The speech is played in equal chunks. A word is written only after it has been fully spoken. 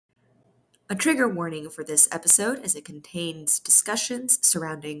A trigger warning for this episode as it contains discussions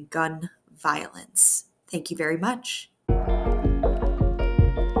surrounding gun violence. Thank you very much.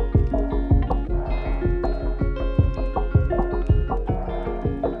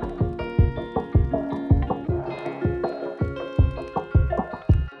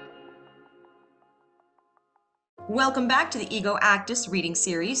 Welcome back to the Ego Actus reading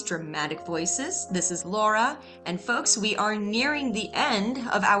series, Dramatic Voices. This is Laura, and folks, we are nearing the end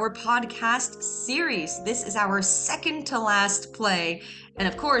of our podcast series. This is our second to last play, and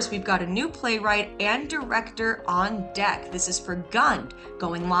of course, we've got a new playwright and director on deck. This is for Gund,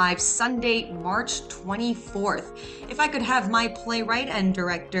 going live Sunday, March 24th. If I could have my playwright and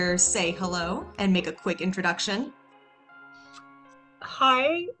director say hello and make a quick introduction.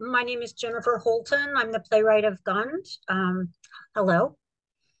 Hi, my name is Jennifer Houlton. I'm the playwright of Gund. Hello.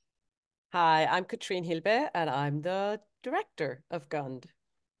 Hi, I'm Katrin Hilbe, and I'm the director of Gund.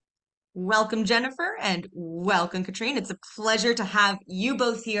 Welcome, Jennifer, and welcome, Katrin. It's a pleasure to have you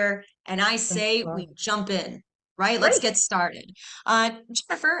both here, and I say we jump in, right? Let's get started.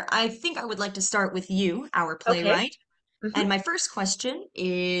 Jennifer, I think I would like to start with you, our playwright. Okay. And my first question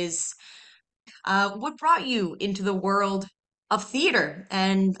is, what brought you into the world of theater?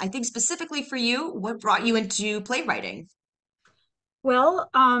 And I think specifically for you, what brought you into playwriting? Well,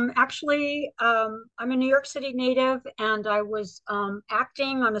 actually, I'm a New York City native, and I was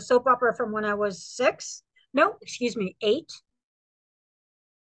acting on a soap opera from when I was 6. No, excuse me, 8.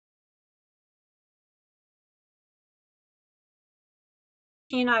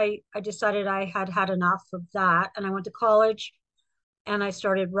 And I decided I had had enough of that, and I went to college, and I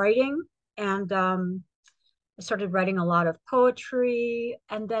started writing, and I started writing a lot of poetry,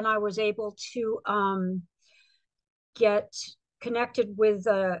 and then I was able to get connected with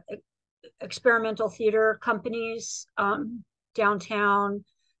experimental theater companies downtown,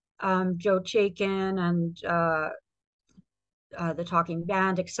 Joe Chaikin and the Talking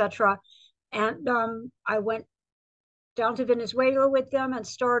Band, etc. And I went down to Venezuela with them and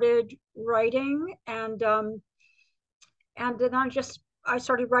started writing, and then I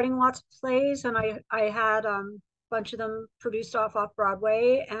started writing lots of plays, and I had a bunch of them produced off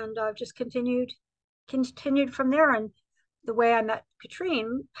Broadway, and I've just continued from there. And the way I met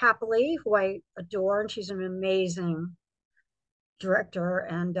Katrin, happily, who I adore, and she's an amazing director,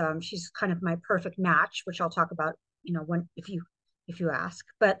 and she's kind of my perfect match, which I'll talk about, when if you ask.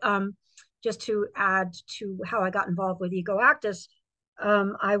 But just to add to how I got involved with Ego Actus,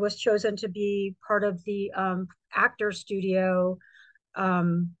 I was chosen to be part of the actor studio,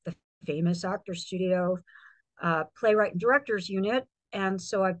 the famous actor studio, playwright and directors unit. And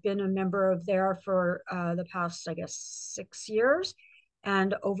so I've been a member of there for the past, I guess, 6 years.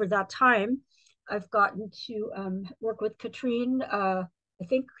 And over that time, I've gotten to work with Katrin, I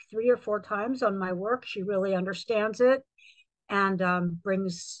think 3 or 4 times on my work. She really understands it and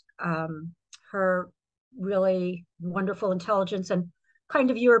brings her really wonderful intelligence and kind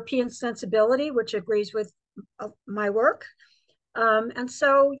of European sensibility, which agrees with my work. And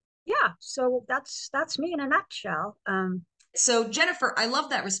so, yeah, so that's me in a nutshell. So, Jennifer, I love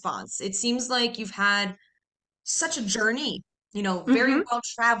that response. It seems like you've had such a journey, very well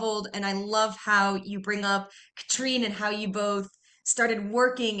traveled. And I love how you bring up Katrin and how you both started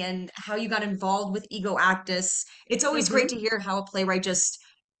working and how you got involved with Ego Actus. It's always great to hear how a playwright just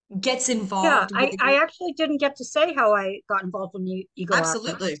gets involved with the I group. actually didn't get to say how I got involved in Ego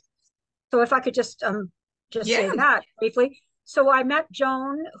Absolutely. Actus. So if I could just say that briefly. So I met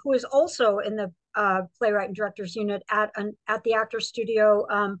Joan, who is also in the playwright and directors unit at the Actors Studio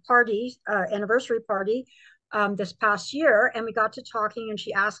party, anniversary party this past year, and we got to talking, and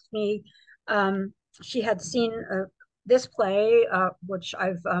she asked me, she had seen this play, which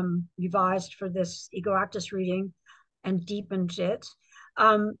I've revised for this Ego Actus reading and deepened it.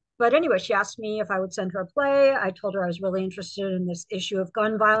 But anyway, she asked me if I would send her a play. I told her I was really interested in this issue of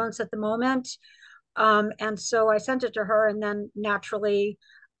gun violence at the moment. And so I sent it to her, and then naturally,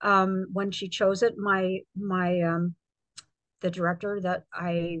 when she chose it, the director that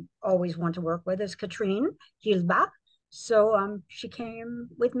I always want to work with is Katrin Hilbe. So she came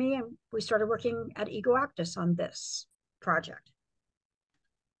with me, and we started working at Ego Actus on this project.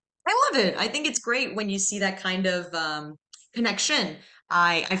 I love it. I think it's great when you see that kind of connection.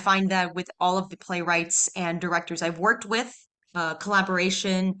 I find that with all of the playwrights and directors I've worked with,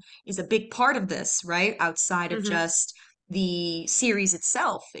 collaboration is a big part of this, right? Outside of just the series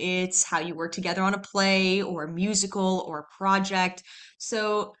itself. It's how you work together on a play or a musical or a project.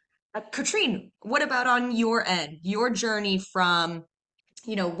 So, Katrin, what about on your end, your journey from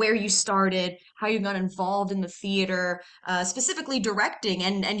where you started, how you got involved in the theater, specifically directing,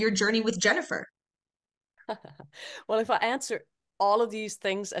 and your journey with Jennifer. Well, if I answer all of these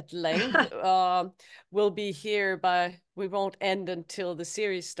things at length, we'll be here we won't end until the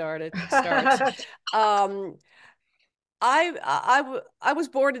series starts. Um, I was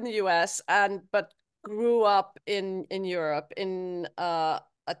born in the US but grew up in Europe in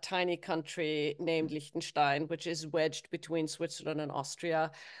a tiny country named Liechtenstein, which is wedged between Switzerland and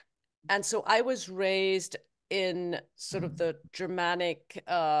Austria. And so I was raised in sort of the Germanic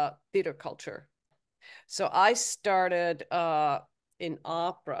theater culture. So I started in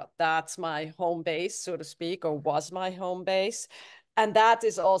opera. That's my home base, so to speak, or was my home base. And that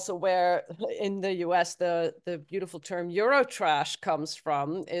is also where in the US the beautiful term Eurotrash comes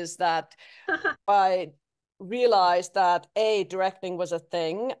from, is that I realized that directing was a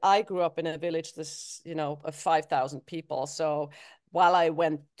thing. I grew up in a village of 5,000 people. So while I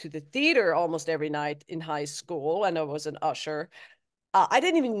went to the theater almost every night in high school and I was an usher, I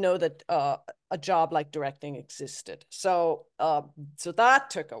didn't even know that a job like directing existed. So that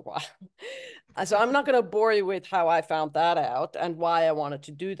took a while. So I'm not going to bore you with how I found that out and why I wanted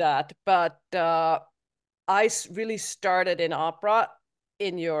to do that. But I really started in opera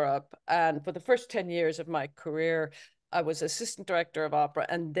in Europe. And for the first 10 years of my career, I was assistant director of opera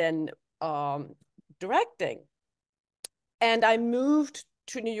and then directing. And I moved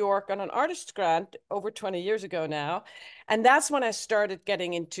to New York on an artist's grant over 20 years ago now. And that's when I started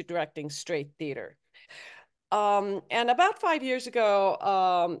getting into directing straight theater. And about 5 years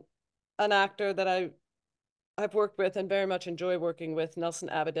ago, an actor that I've worked with and very much enjoy working with, Nelson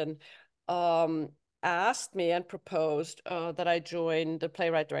Avedon, asked me and proposed that I join the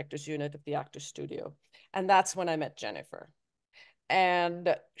playwright directors unit of the Actors Studio. And that's when I met Jennifer.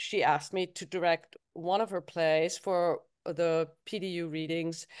 And she asked me to direct one of her plays for the PDU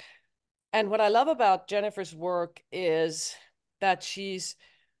readings. And what I love about Jennifer's work is that she's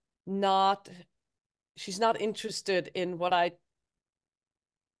not interested in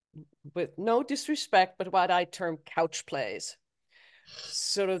with no disrespect, but what I term couch plays,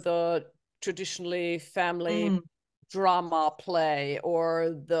 sort of the traditionally family drama play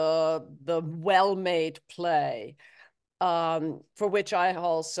or the well-made play, for which I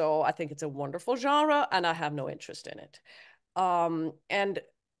think it's a wonderful genre and I have no interest in it. And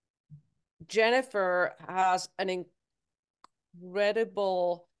Jennifer has an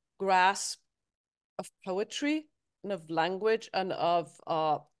incredible grasp of poetry and of language and of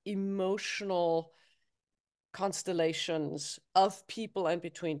emotional constellations of people and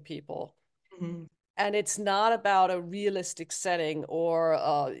between people. Mm-hmm. And it's not about a realistic setting or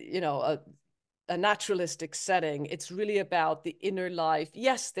a naturalistic setting. It's really about the inner life.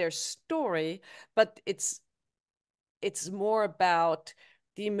 Yes, there's story, but it's more about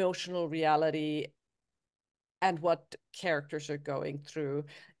the emotional reality and what characters are going through.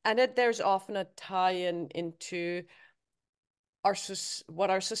 And there's often a tie-in into what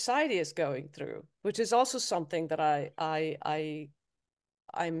our society is going through, which is also something that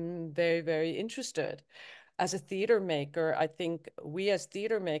I'm very, very interested. As a theater maker, I think we as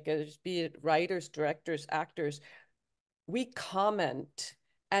theater makers, be it writers, directors, actors, we comment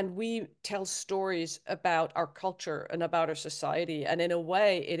and we tell stories about our culture and about our society. And in a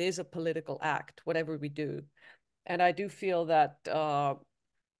way, it is a political act, whatever we do. And I do feel that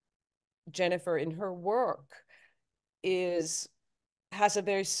Jennifer, in her work, has a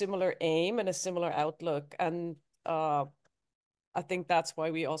very similar aim and a similar outlook. And I think that's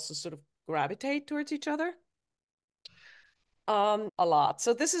why we also sort of gravitate towards each other a lot.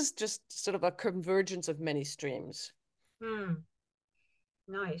 So this is just sort of a convergence of many streams.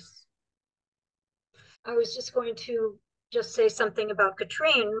 Nice. I was just going to say something about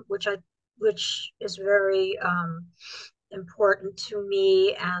Katrin, which is very important to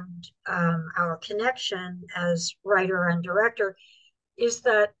me and our connection as writer and director, is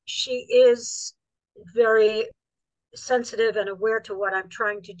that she is very sensitive and aware to what I'm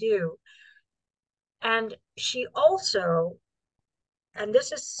trying to do. And she also, and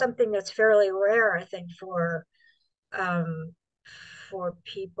this is something that's fairly rare, I think, for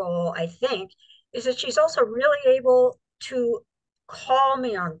people, I think, is that she's also really able to call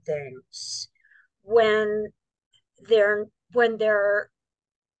me on things when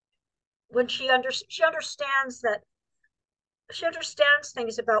she understands that she understands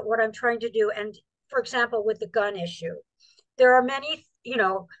things about what I'm trying to do. And for example, with the gun issue, there are many,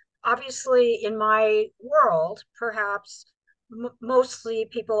 obviously in my world, perhaps mostly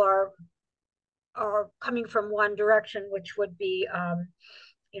people are coming from one direction, which would be,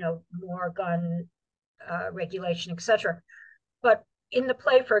 more gun regulation, etc. But in the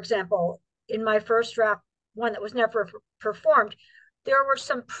play, for example, in my first draft, one that was never performed, there were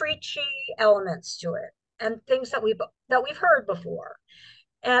some preachy elements to it and things that we've heard before.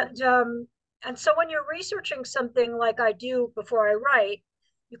 And so when you're researching something like I do before I write,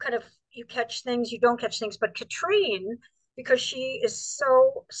 you catch things, you don't catch things. But Katrin, because she is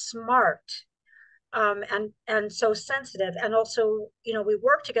so smart, and so sensitive, and also, we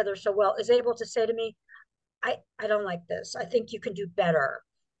work together so well, is able to say to me, I don't like this. I think you can do better.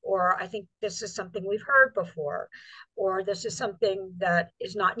 Or I think this is something we've heard before, or this is something that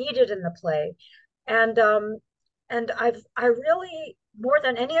is not needed in the play. And I really, more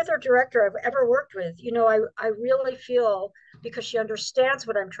than any other director I've ever worked with, I really feel, because she understands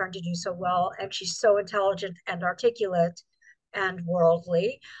what I'm trying to do so well, and she's so intelligent and articulate and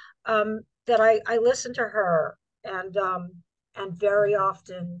worldly, that I listen to her, and very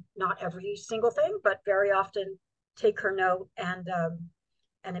often, not every single thing, but very often take her note, and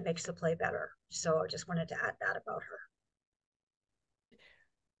it makes the play better. So I just wanted to add that about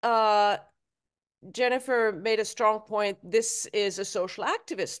her. Jennifer made a strong point. This is a social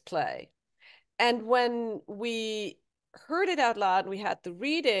activist play. And when we heard it out loud, we had the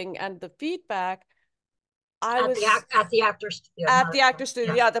reading and the feedback, at the actors studio. At the actors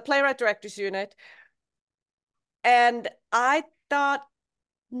studio, yeah, the playwright directors unit. And I thought,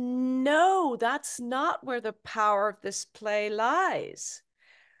 no, that's not where the power of this play lies.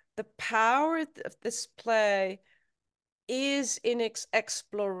 The power of this play is in its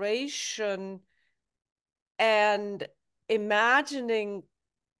exploration and imagining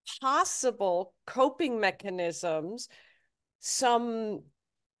possible coping mechanisms, some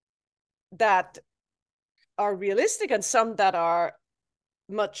that are realistic and some that are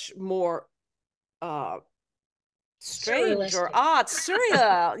much more strange or odd,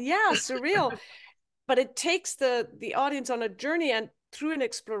 surreal. Yeah, surreal. But it takes the audience on a journey, and through an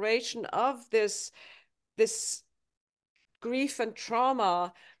exploration of this grief and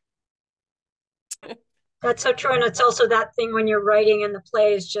trauma. That's so true. And it's also that thing when you're writing, and the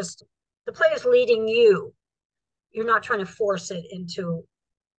play is leading you. You're not trying to force it into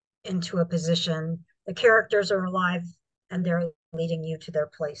a position. The characters are alive, and they're leading you to their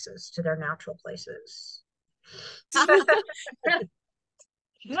places, to their natural places.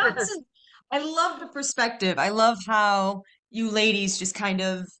 I love the perspective. I love how you ladies just kind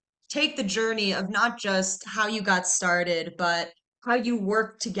of take the journey of not just how you got started, but how you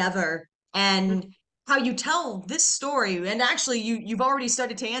work together and how you tell this story. And actually, you've already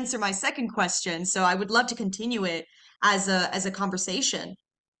started to answer my second question, so I would love to continue it as a conversation.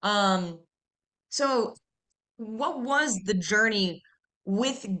 So what was the journey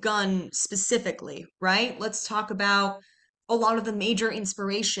with Gun specifically, right? Let's talk about a lot of the major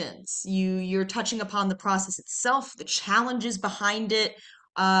inspirations. You're touching upon the process itself, the challenges behind it,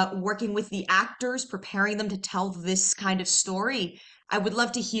 working with the actors, preparing them to tell this kind of story. I would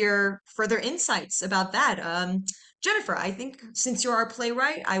love to hear further insights about that. Jennifer, I think since you're our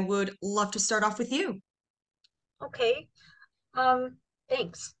playwright, I would love to start off with you. Okay.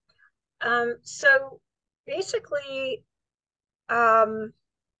 Thanks. So basically, Gun,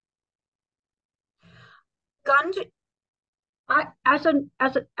 as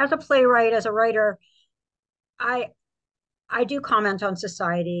a playwright, as a writer, I do comment on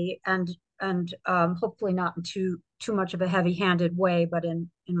society, and hopefully not in too much of a heavy-handed way, but in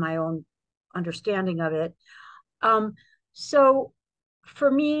my own understanding of it. So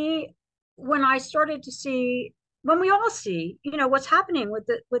for me, when I started to see, when we all see, what's happening with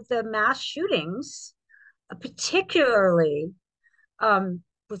the mass shootings, particularly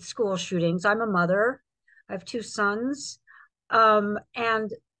with school shootings. I'm a mother. I have two sons,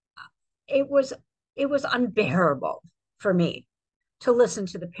 and it was unbearable for me to listen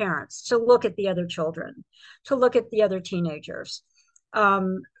to the parents, to look at the other children, to look at the other teenagers.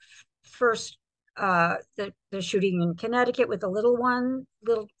 First, the shooting in Connecticut with the little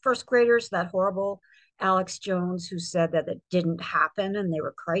first graders, that horrible Alex Jones, who said that it didn't happen and they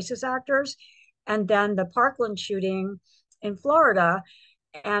were crisis actors. And then the Parkland shooting in Florida,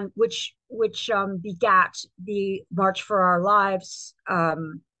 and which begat the March for Our Lives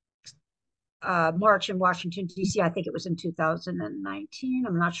march in Washington, D.C. I think it was in 2019.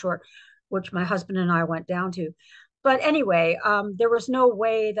 I'm not sure, which my husband and I went down to. But anyway, there was no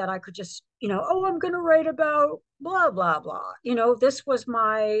way that I could just, I'm going to write about blah, blah, blah. This was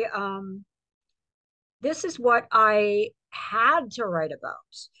this is what I had to write about.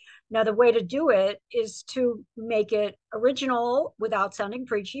 Now, the way to do it is to make it original without sounding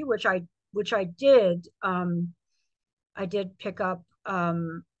preachy, which I did. I did pick up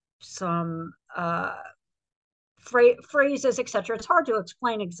some phrases, etc. It's hard to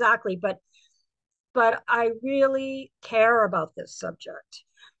explain exactly, but I really care about this subject.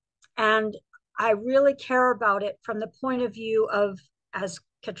 And I really care about it from the point of view of, as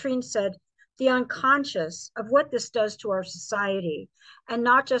Katrin said, the unconscious of what this does to our society. And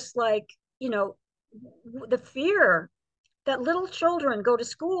not just like, the fear that little children go to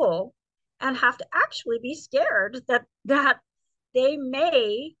school and have to actually be scared that they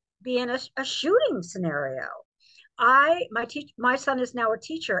may be in a shooting scenario. My son is now a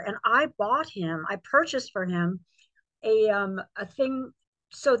teacher, and I purchased for him a thing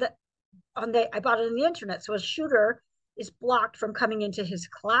so that I bought it on the internet, so a shooter is blocked from coming into his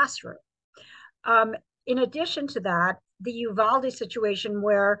classroom. In addition to that, the Uvalde situation,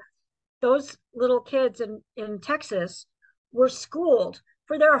 where those little kids in Texas were schooled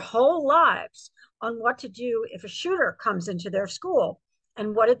for their whole lives on what to do if a shooter comes into their school.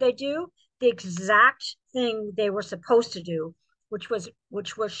 And what did they do? The exact thing they were supposed to do, which was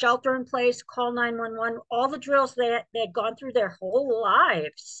shelter in place, call 911, all the drills they had gone through their whole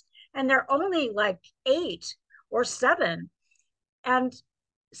lives. And they're only like 8 or 7. And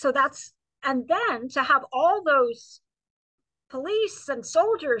so and then to have all those police and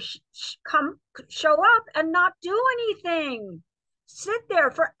soldiers show up and not do anything, sit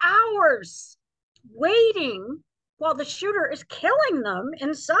there for hours waiting while the shooter is killing them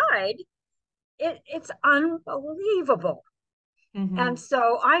inside. It's unbelievable. Mm-hmm. And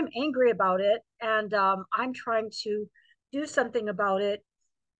so I'm angry about it, and I'm trying to do something about it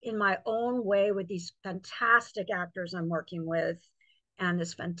in my own way with these fantastic actors I'm working with and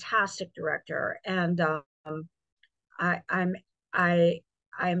this fantastic director. And I'm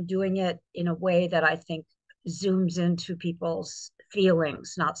doing it in a way that I think zooms into people's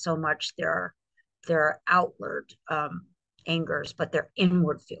feelings, not so much their outward angers, but their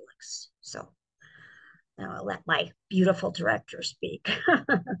inward feelings. So now I'll let my beautiful director speak.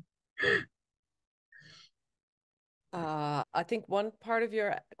 I think one part of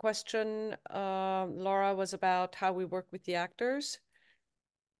your question, Laura, was about how we work with the actors.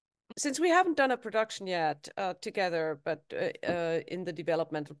 Since we haven't done a production yet together, but in the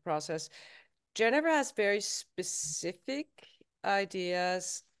developmental process, Jennifer has very specific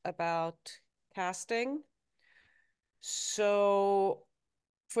ideas about casting. So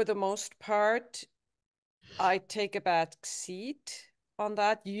for the most part, I take a back seat on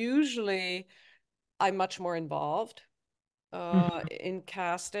that. Usually I'm much more involved in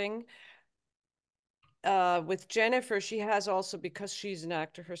casting. With Jennifer, she has also, because she's an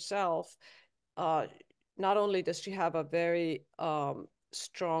actor herself, not only does she have a very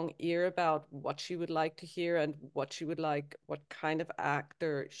strong ear about what she would like to hear and what she would like, what kind of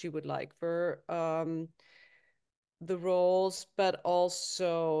actor she would like for the roles, but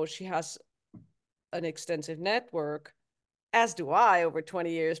also she has an extensive network, as do I, over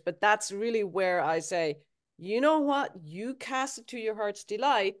 20 years. But that's really where I say, you know what, you cast it to your heart's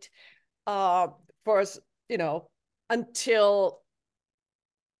delight. For us, until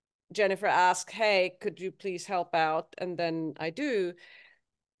Jennifer asks, hey, could you please help out? And then I do.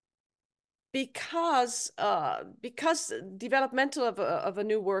 Because developmental of a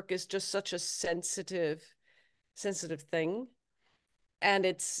new work is just such a sensitive thing. And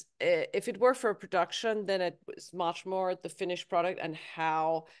it's, if it were for a production, then it was much more the finished product and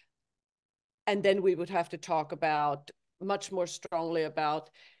then we would have to talk about much more strongly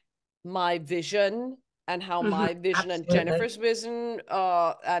about my vision and how my vision and Jennifer's vision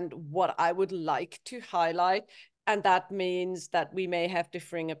and what I would like to highlight. And that means that we may have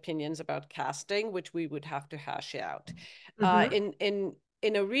differing opinions about casting, which we would have to hash out. In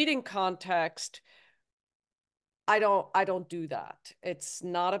a reading context, I don't do that. It's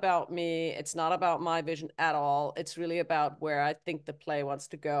not about me. It's not about my vision at all. It's really about where I think the play wants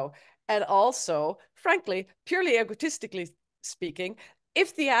to go. And also, frankly, purely egotistically speaking,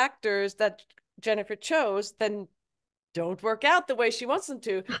 if the actors that Jennifer chose then don't work out the way she wants them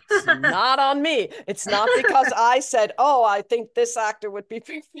to, it's not on me. It's not because I said, oh, I think this actor would be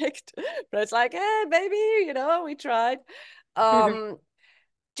perfect. But it's like, maybe, we tried.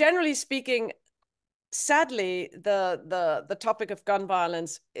 Generally speaking, sadly, the topic of gun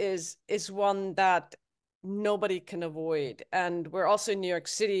violence is one that nobody can avoid. And we're also in New York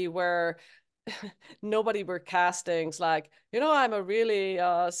City, where nobody were castings like, I'm a really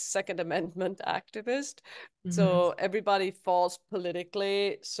Second Amendment activist. So everybody falls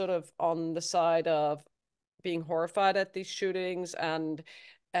politically sort of on the side of being horrified at these shootings and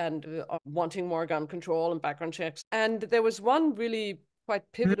wanting more gun control and background checks. And there was one really quite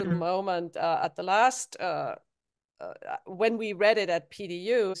pivotal moment at the last, when we read it at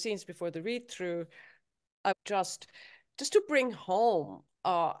PDU, scenes before the read-through, just to bring home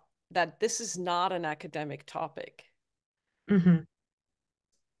that this is not an academic topic. Mm-hmm.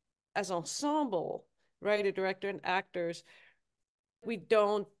 As ensemble, writer, director, and actors, we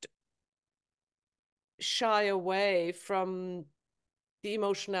don't shy away from the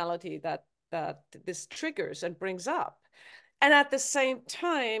emotionality that this triggers and brings up. And at the same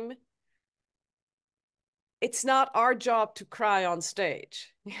time, it's not our job to cry on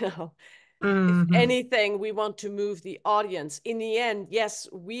stage. If anything, we want to move the audience. In the end, yes,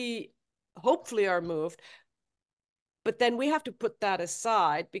 we hopefully are moved, but then we have to put that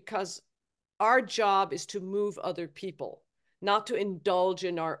aside, because our job is to move other people, not to indulge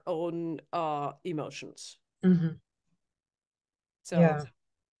in our own emotions. Mm-hmm.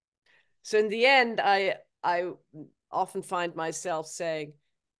 So in the end, I often find myself saying,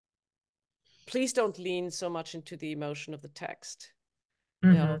 please don't lean so much into the emotion of the text.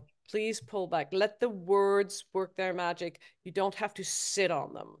 Please pull back. Let the words work their magic. You don't have to sit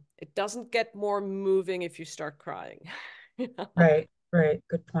on them. It doesn't get more moving if you start crying. Right.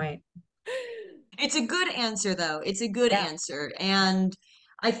 Good point. It's a good answer, though. It's a good answer. And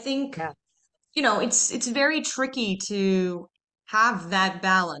I think, it's very tricky to have that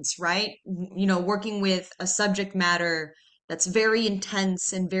balance, right? Working with a subject matter that's very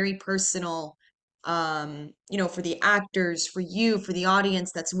intense and very personal, for the actors, for you, for the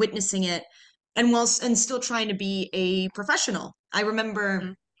audience that's witnessing it, and still trying to be a professional. I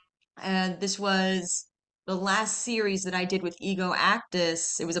remember this was the last series that I did with Ego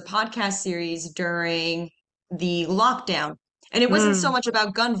Actus. It was a podcast series during the lockdown. And it wasn't so much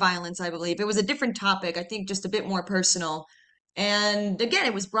about gun violence, I believe. It was a different topic, I think just a bit more personal. And again,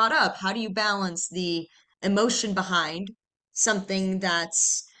 it was brought up. How do you balance the emotion behind something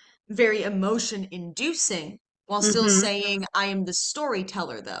that's very emotion inducing while still saying, I am the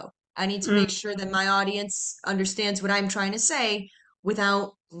storyteller, though? I need to make sure that my audience understands what I'm trying to say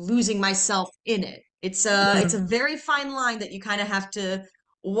without losing myself in it. It's a very fine line that you kind of have to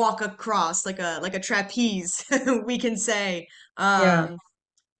walk across, like a trapeze, we can say. And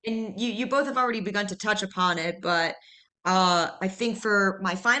you both have already begun to touch upon it, but I think for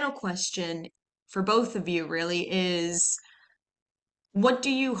my final question for both of you really is, what do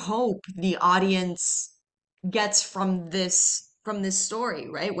you hope the audience gets from this story,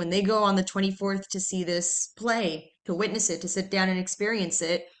 right? When they go on the 24th to see this play, to witness it, to sit down and experience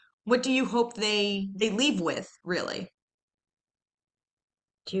it, what do you hope they leave with, really?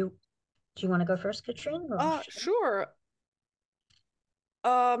 Do you want to go first, Katrin? Sure.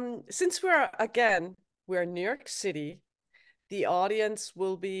 Since we're in New York City, the audience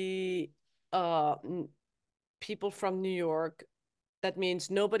will be people from New York. That means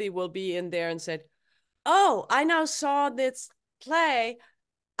nobody will be in there and said, oh, I now saw this play.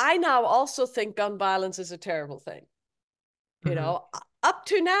 I now also think gun violence is a terrible thing. Up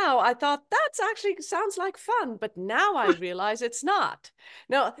to now, I thought that's actually sounds like fun, but now I realize it's not.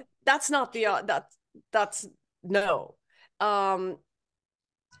 No, that's not that's no.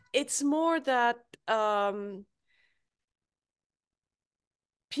 It's more that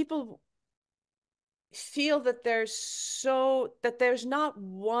people feel that there's not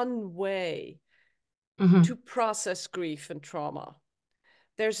one way to process grief and trauma.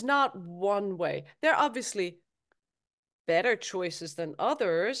 There's not one way. There are obviously better choices than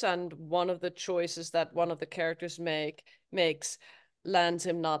others, and one of the choices that one of the characters makes lands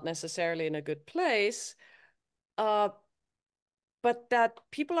him not necessarily in a good place, but that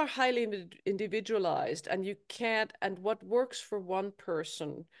people are highly individualized, and you can't, and what works for one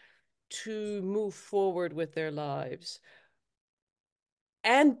person to move forward with their lives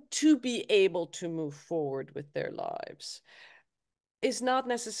and to be able to move forward with their lives is not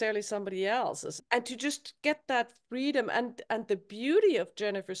necessarily somebody else's. And to just get that freedom, and the beauty of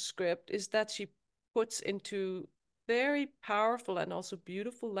Jennifer's script is that she puts into very powerful and also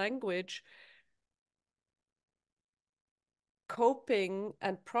beautiful language coping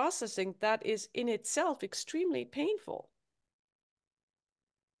and processing that is in itself extremely painful.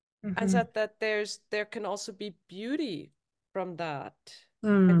 And that there can also be beauty from that.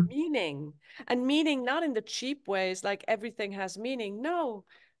 And meaning not in the cheap ways like everything has meaning. No,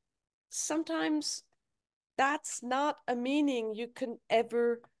 sometimes that's not a meaning you can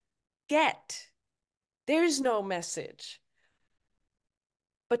ever get. There's no message.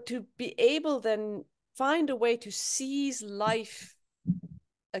 But to be able then find a way to seize life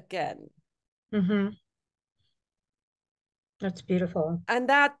again. That's beautiful. And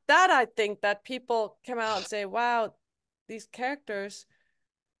that I think that people come out and say, wow, these characters,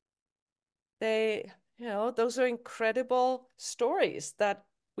 they, those are incredible stories that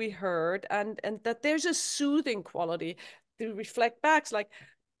we heard, and that there's a soothing quality to reflect back. It's like,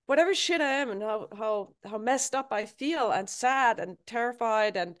 whatever shit I am and how messed up I feel and sad and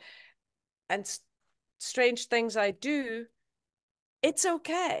terrified and strange things I do, it's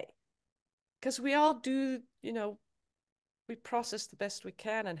okay. Because we all do, you know, we process the best we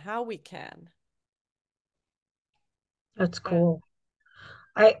can and how we can. That's Yeah. cool.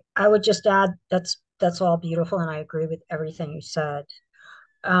 I would just add that's all beautiful, and I agree with everything you said.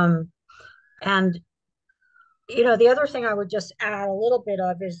 And you know, the other thing I would just add a little bit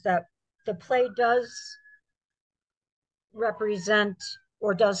of is that the play does represent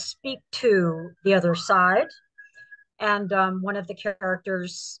or does speak to the other side. And one of the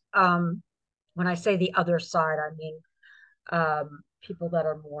characters, when I say the other side, I mean people that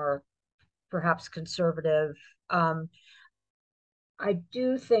are more perhaps conservative. Um, I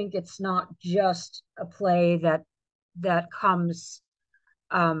do think it's not just a play that comes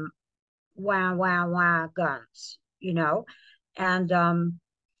wah wah wah guns, you know, and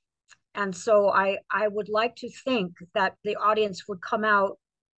so I would like to think that the audience would come out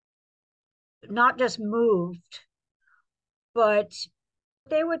not just moved, but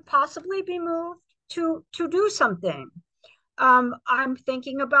they would possibly be moved to do something. I'm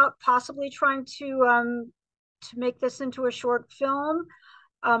thinking about possibly trying to make this into a short film,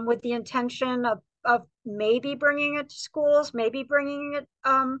 with the intention of maybe bringing it to schools, maybe bringing it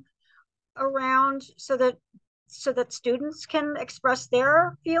around so that students can express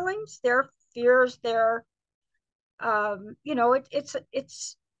their feelings, their fears, their you know, it's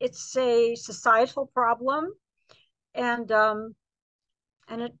a societal problem, and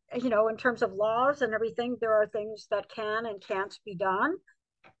it, you know, in terms of laws and everything, there are things that can and can't be done,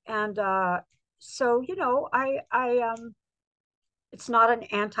 and so you know, it's not an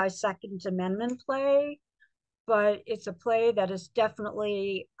anti-Second Amendment play, but it's a play that is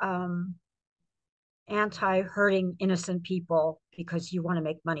definitely anti-hurting innocent people because you want to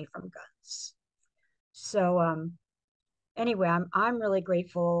make money from guns. So anyway, I'm really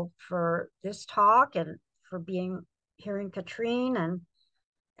grateful for this talk and for hearing Katrin and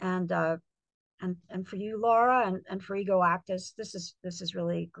and for you, Laura, and for Ego Actus. This is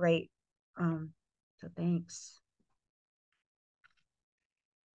really great. So thanks.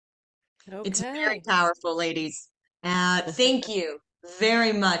 It's very Okay. powerful, ladies. Thank you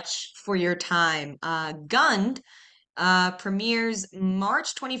very much for your time. Gund premieres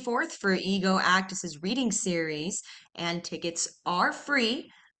March 24th for Ego Actus's reading series, and tickets are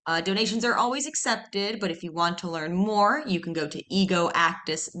free. Donations are always accepted, but if you want to learn more, you can go to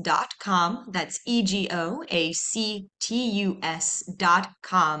egoactus.com. That's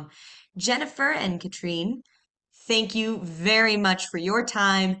EGOACTUS.com. Jennifer and Katrin, thank you very much for your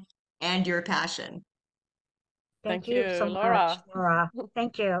time and your passion. Thank Thank you you, so much, Laura. Laura.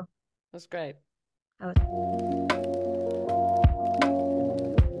 Thank you. That's great. That was